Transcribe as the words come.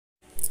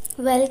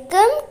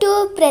Welcome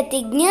to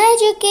Pratignya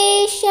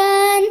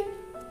Education.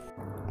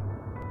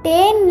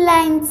 10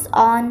 lines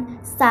on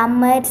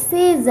summer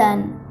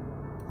season.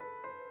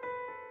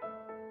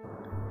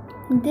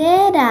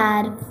 There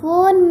are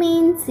 4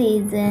 main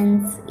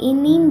seasons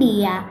in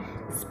India: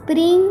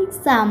 spring,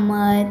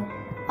 summer,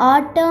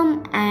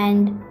 autumn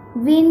and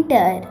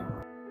winter.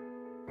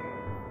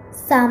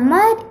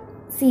 Summer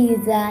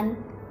season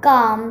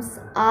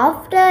comes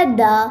after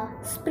the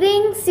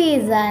spring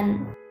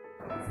season.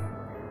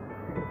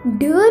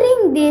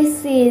 During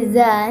this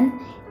season,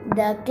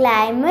 the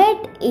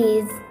climate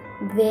is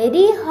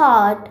very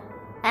hot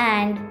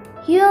and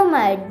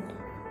humid.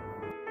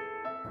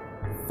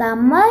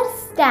 Summer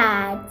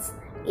starts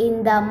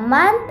in the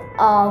month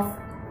of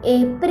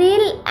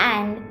April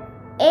and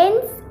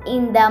ends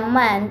in the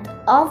month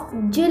of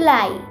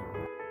July.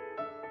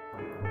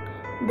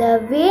 The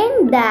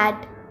wind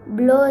that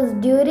blows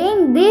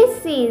during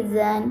this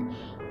season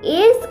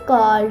is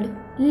called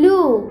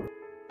Lu.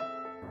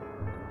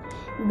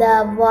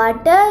 The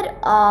water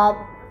of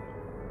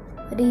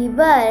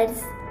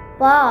rivers,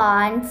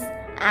 ponds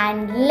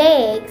and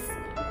lakes,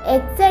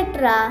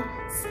 etc.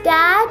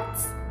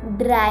 starts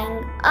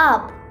drying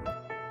up.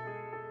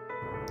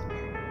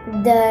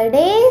 The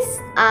days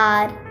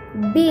are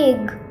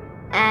big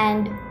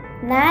and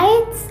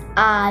nights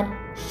are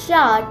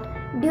short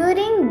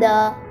during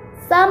the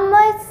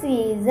summer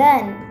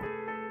season.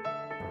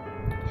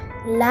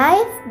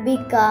 Life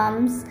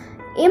becomes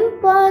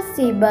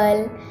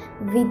impossible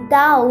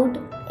without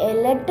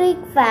electric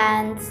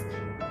fans,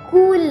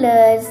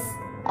 coolers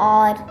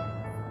or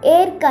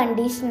air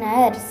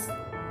conditioners.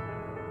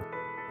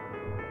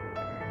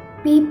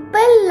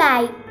 People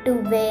like to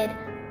wear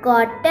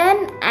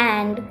cotton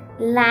and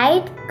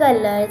light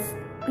colors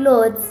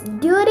clothes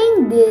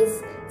during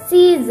this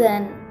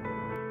season.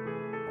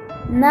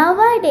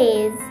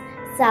 Nowadays,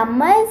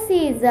 summer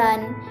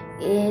season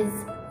is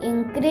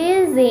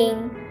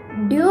increasing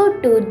due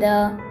to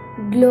the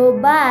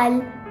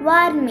global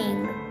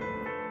warming.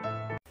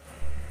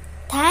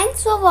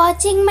 Thanks for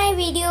watching my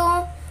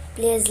video.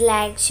 Please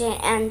like, share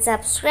and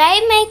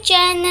subscribe my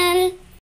channel.